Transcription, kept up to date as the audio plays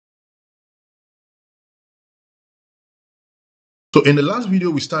So in the last video,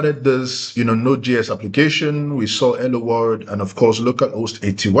 we started this, Node.js application. We saw hello world and of course localhost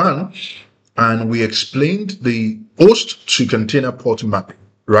 81, and we explained the host to container port mapping,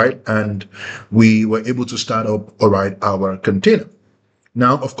 right? And we were able to start up, our container.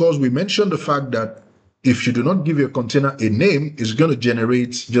 Now, of course, we mentioned the fact that if you do not give your container a name, it's going to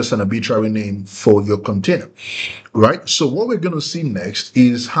generate just an arbitrary name for your container, right? So what we're going to see next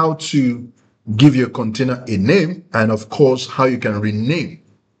is how to give your container a name, and of course, how you can rename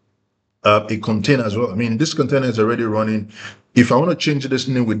a container as well. I mean, this container is already running. If I want to change this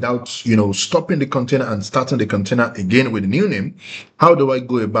name without, stopping the container and starting the container again with a new name, how do I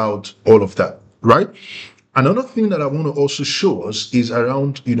go about all of that, right? Another thing that I want to also show us is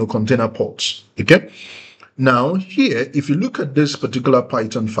around, container ports, okay? Now here, if you look at this particular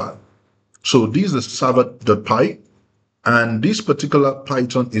Python file, so this is server.py, and this particular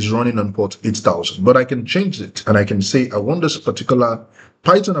Python is running on port 8000, but I can change it and I can say I want this particular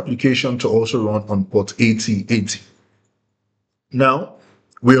Python application to also run on port 8080. Now,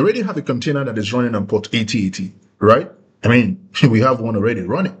 we already have a container that is running on port 8080, right? I mean, we have one already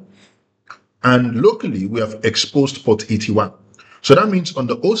running. And locally, we have exposed port 81. So that means on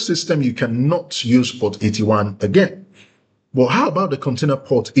the host system, you cannot use port 81 again. Well, how about the container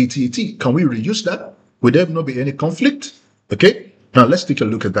port 8080? Can we reuse that? Would there not be any conflict? Okay, now let's take a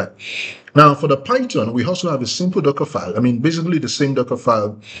look at that. Now for the Python, we also have a simple Docker file. I mean, basically the same Docker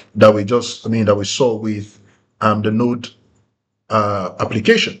file that we saw with the Node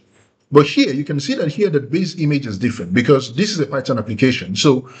application. But here, you can see that here the base image is different because this is a Python application.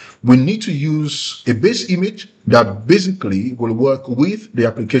 So we need to use a base image that basically will work with the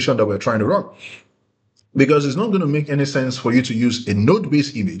application that we're trying to run. Because it's not going to make any sense for you to use a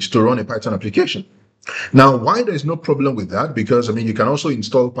node-based image to run a Python application. Now, why there's no problem with that? Because, I mean, you can also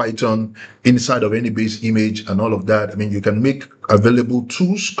install Python inside of any base image and all of that. I mean, you can make available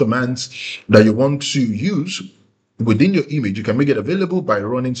tools, commands that you want to use within your image. You can make it available by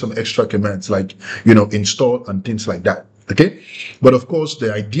running some extra commands like, install and things like that. Okay. But of course,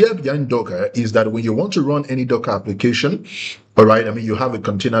 the idea behind Docker is that when you want to run any Docker application, all right, I mean, you have a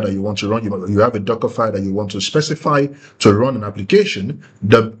container that you want to run, you have a Docker file that you want to specify to run an application.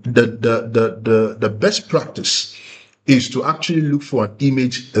 The best practice is to actually look for an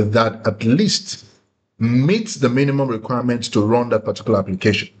image that at least meets the minimum requirements to run that particular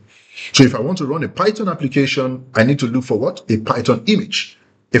application. So if I want to run a Python application, I need to look for what? A Python image.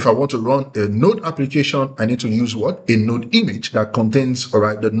 If I want to run a Node application, I need to use what? A Node image that contains,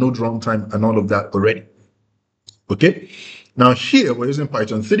 the Node runtime and all of that already. Okay. Now here we're using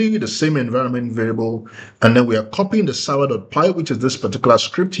Python 3, the same environment variable, and then we are copying the server.py, which is this particular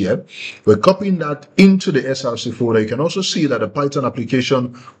script here. We're copying that into the src folder. You can also see that the Python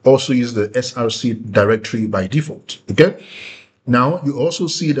application also uses the src directory by default. Okay. Now, you also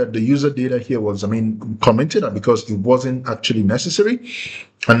see that the user data here was, commented on because it wasn't actually necessary.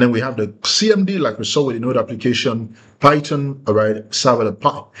 And then we have the CMD, like we saw with the Node application, Python,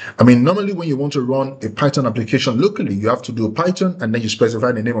 server.py. I mean, normally when you want to run a Python application locally, you have to do Python and then you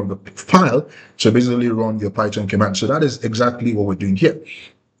specify the name of the file to basically run your Python command. So that is exactly what we're doing here.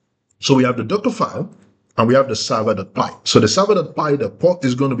 So we have the Docker file, and we have the server.py. So the server.py, the port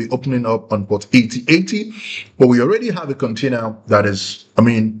is going to be opening up on port 8080, but we already have a container that is,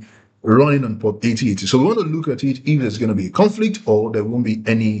 running on port 8080. So we want to look at it if there's going to be a conflict or there won't be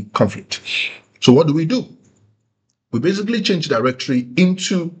any conflict. So what do? We basically change directory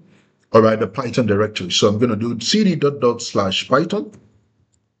into, the Python directory. So I'm going to do cd:/Python,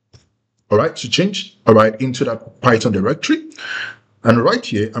 to change, into that Python directory. And right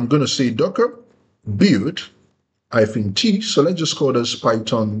here, I'm going to say docker build -t. So let's just call this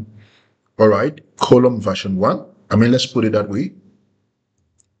Python, version 1. Let's put it that way.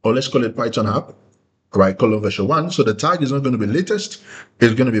 Or let's call it Python app, version 1. So the tag is not going to be latest,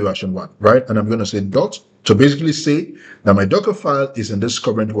 it's going to be version 1, right? And I'm going to say dot to basically say that my Docker file is in this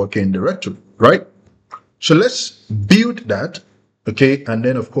current working directory, right? So let's build that, okay? And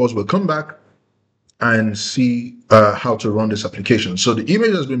then of course we'll come back and see how to run this application. So the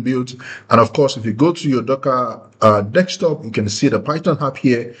image has been built, and of course, if you go to your Docker desktop, you can see the Python app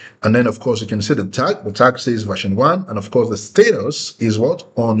here, and then of course you can see the tag. The tag says version 1, and of course the status is what?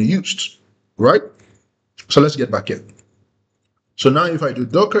 Unused, right? So let's get back in. So now if I do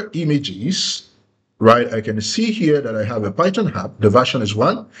Docker images, I can see here that I have a Python app, the version is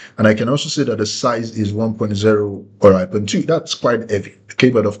 1, and I can also see that the size is 1.0 or 0.2. That's quite heavy, okay?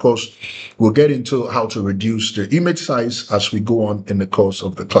 But of course, we'll get into how to reduce the image size as we go on in the course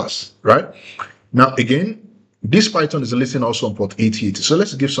of the class, right? Now, again, this Python is listening also on port 8080, so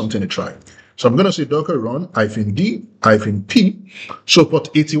let's give something a try. So I'm going to say docker run -d-p. So port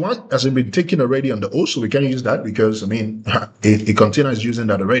 81 hasn't been taken already on the host, so we can't use that because, I mean, a container is using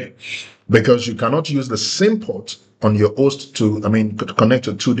that already. Because you cannot use the same port on your host to connect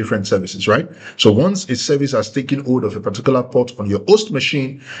to two different services, right? So once a service has taken hold of a particular port on your host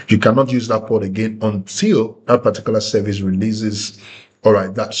machine, you cannot use that port again until that particular service releases, all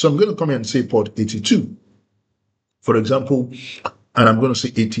right, that. So I'm going to come here and say port 82, for example, and I'm going to say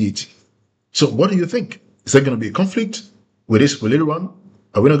 8080. So what do you think? Is there going to be a conflict with this? Will it run?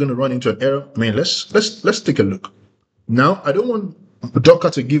 Are we not going to run into an error? I mean, let's take a look. Now, I don't want Docker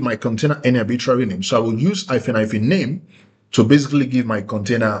to give my container any arbitrary name, so I will use -name to basically give my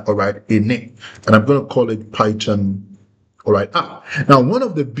container, all right, a name, and I'm going to call it Python, all right, app. Now, one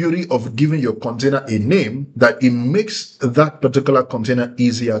of the beauty of giving your container a name that it makes that particular container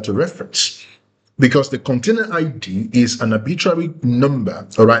easier to reference. Because the container ID is an arbitrary number,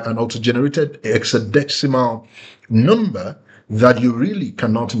 all right, an auto-generated hexadecimal number that you really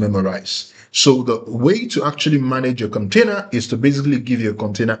cannot memorize. So the way to actually manage your container is to basically give your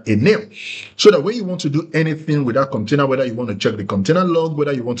container a name. So that when you want to do anything with that container, whether you want to check the container log,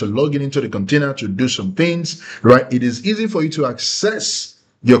 whether you want to log in into the container to do some things, right, it is easy for you to access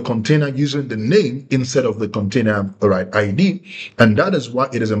your container using the name instead of the container, all right, ID. And that is why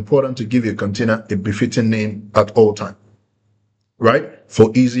it is important to give your container a befitting name at all time, right,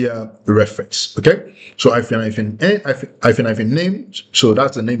 for easier reference. Okay, so -name, so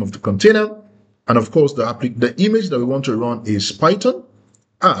that's the name of the container. And of course, the image that we want to run is Python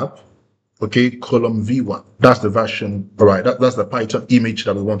app, okay, column v1. That's the version, all right, that's the Python image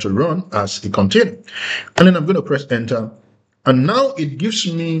that we want to run as a container. And then I'm going to press enter. And now it gives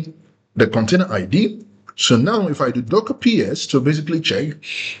me the container ID. So now if I do docker ps to basically check,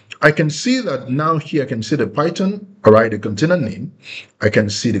 I can see that now here I can see the Python, all right, the container name. I can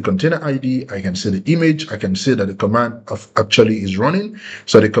see the container ID. I can see the image. I can see that the command actually is running.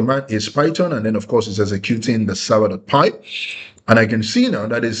 So the command is Python, and then of course it's executing the server.py. And I can see now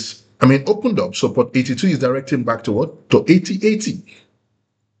that is, opened up. So port 82 is directing back to what? To 8080.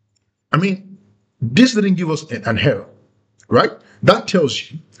 This didn't give us an error. Right? That tells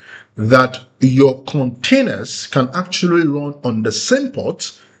you that your containers can actually run on the same port,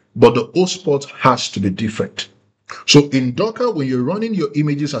 but the host port has to be different. So in Docker, when you're running your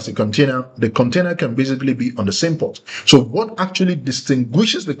images as a container, the container can basically be on the same port. So what actually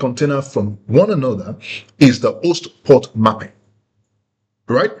distinguishes the container from one another is the host port mapping.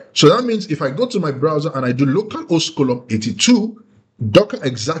 Right? So that means if I go to my browser and I do localhost column 82, Docker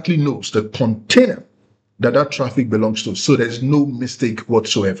exactly knows the container that traffic belongs to. So there's no mistake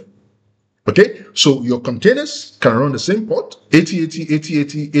whatsoever. Okay, so your containers can run the same port, 8080,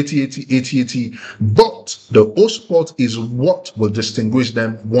 8080, 8080, 8080, but the host port is what will distinguish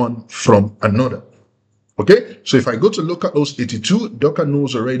them one from another. Okay, so if I go to localhost 82, Docker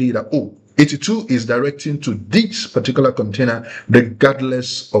knows already that, 82 is directing to this particular container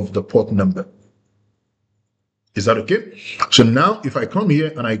regardless of the port number. Is that okay? So now if I come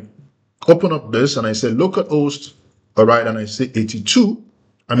here and I open up this and I say localhost, all right, and I say 82,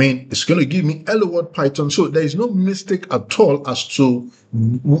 it's going to give me hello world Python. So there is no mistake at all as to,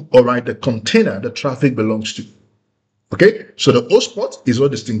 all right, the container the traffic belongs to. Okay, so the host port is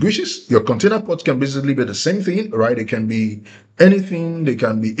what distinguishes. Your container port can basically be the same thing, right? It can be anything. They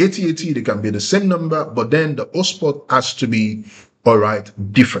can be 8080, they can be the same number, but then the host port has to be, all right,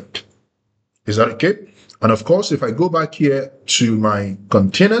 different. Is that okay? And of course, if I go back here to my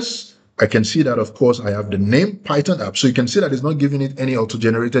containers, I can see that, of course, I have the name Python app. So you can see that it's not giving it any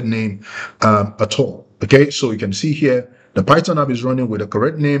auto-generated name at all. Okay, so you can see here, the Python app is running with the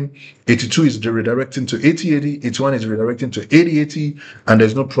correct name. 82 is redirecting to 8080, 81 is redirecting to 8080, and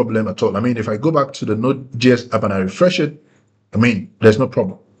there's no problem at all. If I go back to the Node.js app and I refresh it, there's no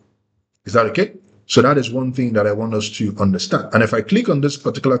problem. Is that okay? So that is one thing that I want us to understand. And if I click on this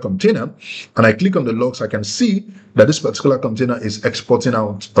particular container and I click on the logs, I can see that this particular container is exporting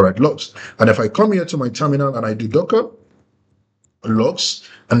out, all right, logs. And if I come here to my terminal and I do docker logs,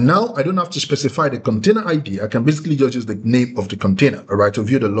 and now I don't have to specify the container ID. I can basically just use the name of the container, all right, to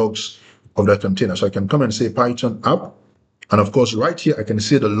view the logs of that container. So I can come and say Python app. And of course, right here, I can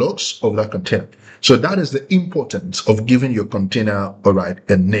see the logs of that container. So that is the importance of giving your container, all right,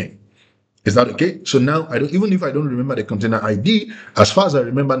 a name. Is that okay? So now, even if I don't remember the container ID, as far as I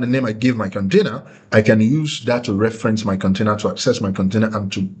remember the name I gave my container, I can use that to reference my container, to access my container,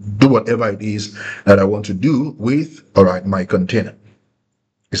 and to do whatever it is that I want to do with, all right, my container.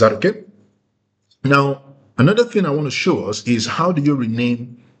 Is that okay? Now, another thing I want to show us is how do you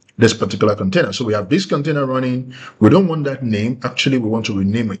rename this particular container. So we have this container running. We don't want that name. Actually, we want to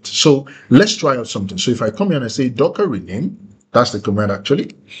rename it. So let's try out something. So if I come here and I say docker rename, that's the command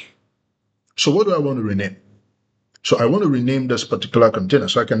actually. So what do I want to rename? So I want to rename this particular container.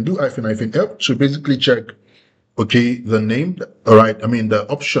 So I can do -F. So basically check, okay, the name, all right, I mean the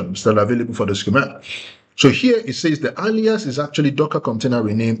options that are available for this command. So here it says the alias is actually docker container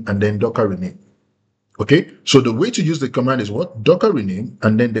rename and then docker rename. Okay, so the way to use the command is what? Docker rename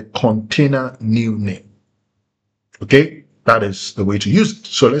and then the container new name. Okay, that is the way to use it.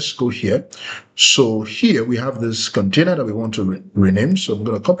 So let's go here. So here we have this container that we want to rename. So I'm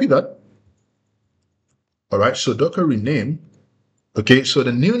going to copy that. All right, so docker rename. Okay, so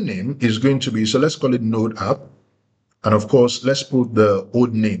the new name is going to be, so let's call it node app. And of course, let's put the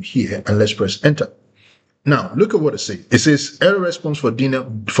old name here and let's press enter. Now, look at what it says. It says error response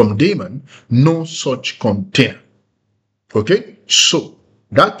from daemon, no such container. Okay, so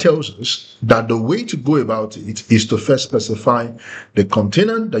that tells us that the way to go about it is to first specify the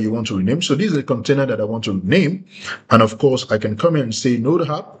container that you want to rename. So this is the container that I want to rename. And of course, I can come here and say node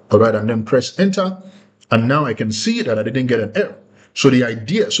app, all right, and then press enter. And now I can see that I didn't get an error. So the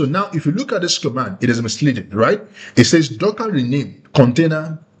idea, so now if you look at this command, it is misleading, right? It says docker rename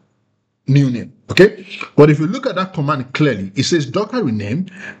container new name, okay? But if you look at that command clearly, it says docker rename,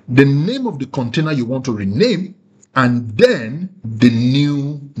 the name of the container you want to rename, and then the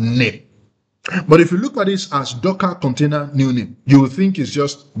new name. But if you look at this as docker container new name, you will think it's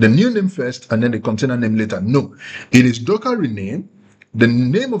just the new name first and then the container name later. No, it is docker rename, the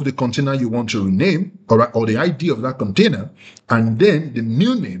name of the container you want to rename, all right, or the ID of that container, and then the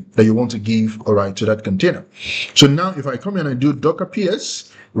new name that you want to give, all right, to that container. So now if I come in and I do docker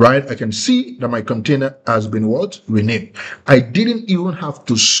ps, right, I can see that my container has been what? Renamed. I didn't even have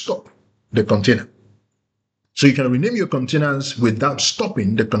to stop the container. So you can rename your containers without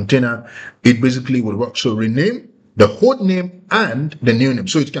stopping the container. It basically will work. So rename the whole name and the new name.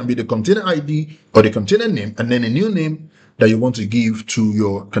 So it can be the container ID or the container name and then a new name that you want to give to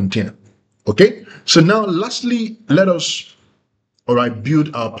your container. Okay, so now lastly, let us, all right,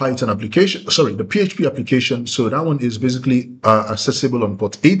 build our Python application, sorry, the PHP application. So that one is basically accessible on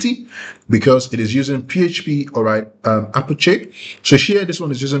port 80 because it is using PHP, all right, Apache. So here, this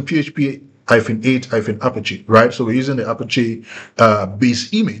one is using PHP -8 Apache, right? So we're using the Apache base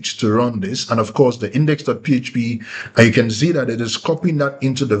image to run this. And of course, the index.php, you can see that it is copying that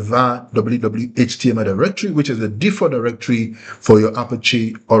into the var www.html directory, which is the default directory for your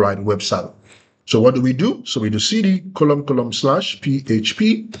Apache, all right, web server. So what do we do? So we do cd /php,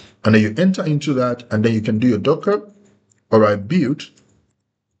 and then you enter into that, and then you can do your docker, all right, build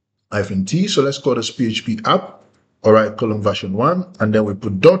 -t. So let's call this PHP app, all right, version 1, and then we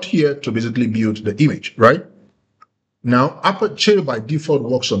put dot here to basically build the image, right? Now, Apache by default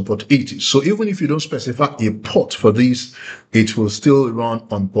works on port 80. So even if you don't specify a port for this, it will still run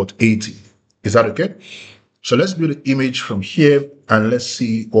on port 80. Is that okay? So let's build an image from here, and let's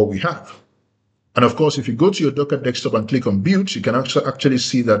see what we have. And of course, if you go to your Docker desktop and click on build, you can actually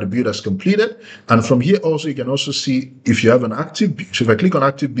see that the build has completed. And from here also, you can also see if you have an active build. So if I click on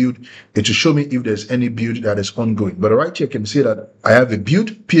active build, it will show me if there's any build that is ongoing. But right here, you can see that I have a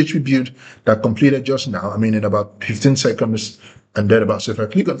build, PHP build that completed just now. I mean, in about 15 seconds and thereabouts. So if I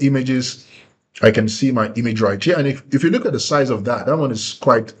click on images, I can see my image right here. And if you look at the size of that one is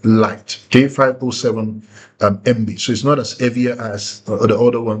quite light, okay, 507 MB. So it's not as heavy as the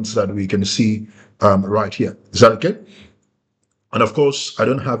other ones that we can see right here. Is that okay? And of course, I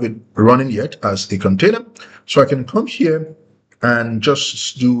don't have it running yet as a container. So I can come here and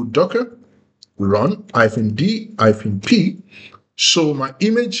just do docker run -d -p. So my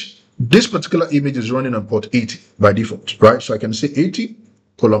image, this particular image is running on port 80 by default, right? So I can say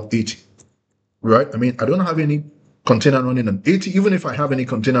 80:80. Right? I mean, I don't have any container running on 80. Even if I have any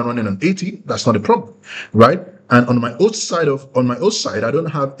container running on 80, that's not a problem, right? And on my host side, I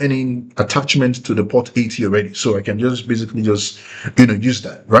don't have any attachment to the port 80 already. So I can just basically just, use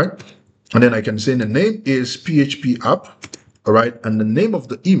that, right? And then I can say the name is PHP app, all right? And the name of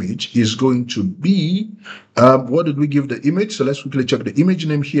the image is going to be, what did we give the image? So let's quickly check the image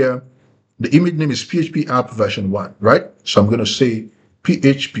name here. The image name is PHP app version 1, right? So I'm going to say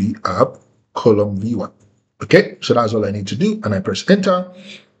PHP app v1. Okay, so that's all I need to do, and I press enter.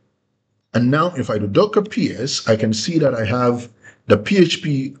 And now if I do docker ps, I can see that I have the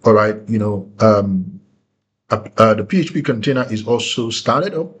PHP, all right, the PHP container is also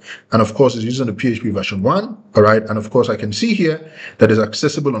started up, and of course it's using the PHP version 1, all right, and of course I can see here that is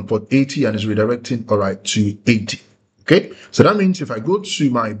accessible on port 80 and is redirecting, all right, to 80. Okay, so that means if I go to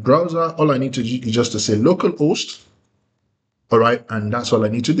my browser, all I need to do is just to say localhost, All right, and that's all I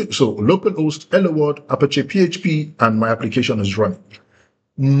need to do. So localhost, hello world, Apache PHP, and my application is running.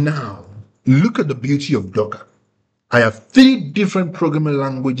 Now, look at the beauty of Docker. I have 3 different programming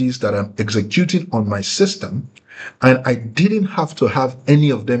languages that I'm executing on my system, and I didn't have to have any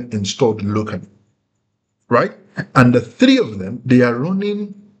of them installed locally, right? And the 3 of them, they are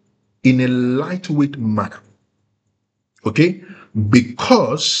running in a lightweight manner, okay?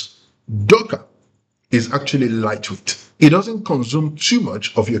 Because Docker is actually lightweight. It doesn't consume too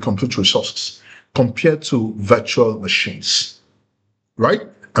much of your compute resources compared to virtual machines, right?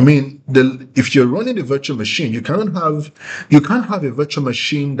 I mean, if you're running a virtual machine, you can't have a virtual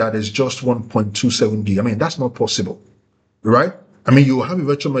machine that is just 1.27 gig. I mean, that's not possible, right? I mean, you will have a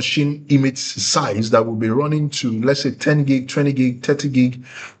virtual machine image size that will be running to, let's say, 10 gig, 20 gig, 30 gig,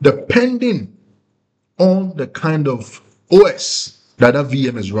 depending on the kind of OS that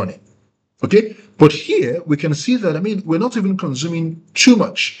VM is running. Okay, but here we can see that, I mean, we're not even consuming too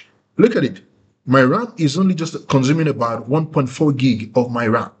much. Look at it. My RAM is only just consuming about 1.4 gig of my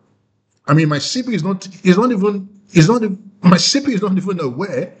RAM. I mean, my CPU is not even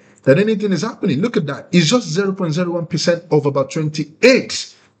aware that anything is happening. Look at that. It's just 0.01% of about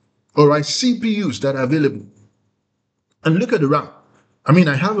 28, all right, CPUs that are available. And look at the RAM. I mean,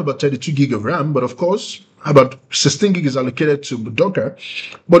 I have about 32 gig of RAM, but of course, about 16 gig is allocated to Docker.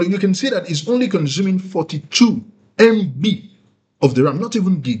 But you can see that it's only consuming 42 MB of the RAM, not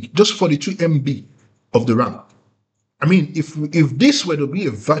even gig, just 42 MB of the RAM. I mean, if this were to be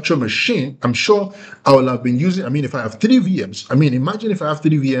a virtual machine, I'm sure I would have been using, I mean, if I have 3 VMs, I mean, imagine if I have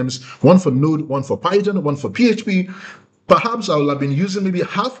 3 VMs, one for Node, one for Python, one for PHP, perhaps I would have been using maybe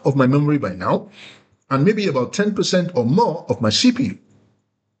half of my memory by now, and maybe about 10% or more of my CPU.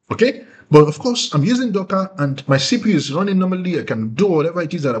 Okay, but of course I'm using Docker and my CPU is running normally. I can do whatever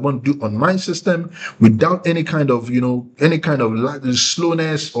it is that I want to do on my system without any kind of,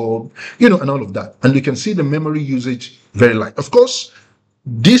 slowness or, and all of that. And you can see the memory usage very light. Of course,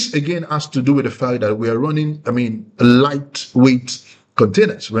 this again has to do with the fact that we are running, lightweight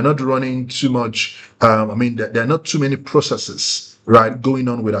containers. We're not running too much. There are not too many processes, right, going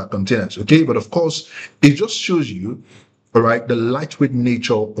on with our containers. Okay, but of course, it just shows you, all right, the lightweight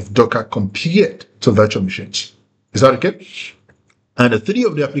nature of Docker compared to virtual machines. Is that okay? And the 3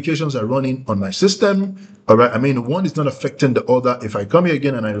 of the applications are running on my system. All right, I mean, one is not affecting the other. If I come here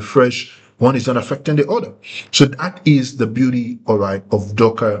again and I refresh, one is not affecting the other. So that is the beauty, all right, of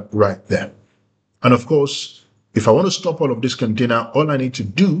Docker right there. And of course, if I want to stop all of this container, all I need to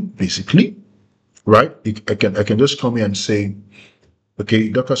do basically, right, I can just come here and say, okay,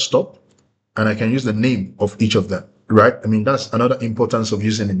 Docker stop, and I can use the name of each of them. Right? I mean, that's another importance of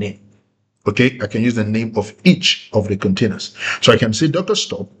using the name. Okay, I can use the name of each of the containers. So I can say Docker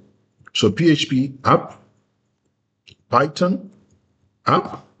stop. So PHP app, Python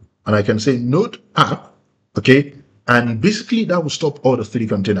app, and I can say Node app. Okay, and basically that will stop all the 3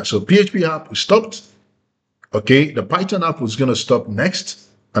 containers. So PHP app is stopped. Okay, the Python app was going to stop next,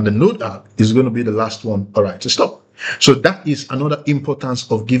 and the Node app is going to be the last one, all right, to stop. So that is another importance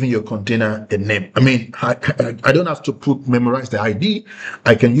of giving your container a name. I mean, I don't have to memorize the ID.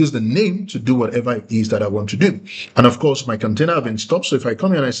 I can use the name to do whatever it is that I want to do. And of course, my container has been stopped. So if I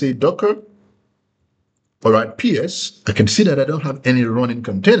come here and I say Docker, all right, PS, I can see that I don't have any running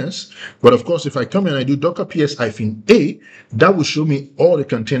containers. But of course, if I come here and I do Docker PS-A, that will show me all the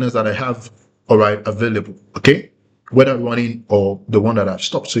containers that I have, all right, available. Okay, whether running or the one that I've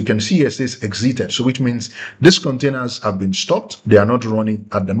stopped. So you can see here it says exited. So which means these containers have been stopped. They are not running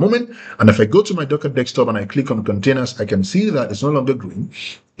at the moment. And if I go to my Docker desktop and I click on containers, I can see that it's no longer green.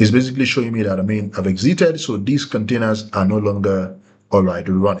 It's basically showing me that, I've exited. So these containers are no longer, all right,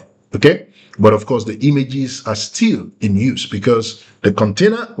 running. Okay. But of course, the images are still in use because the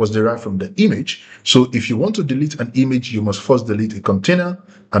container was derived from the image. So if you want to delete an image, you must first delete a container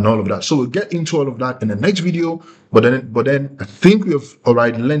and all of that. So we'll get into all of that in the next video. But then I think we have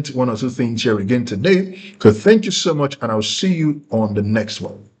already learned 1 or 2 things here again today. So thank you so much, and I'll see you on the next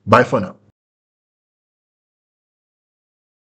one. Bye for now.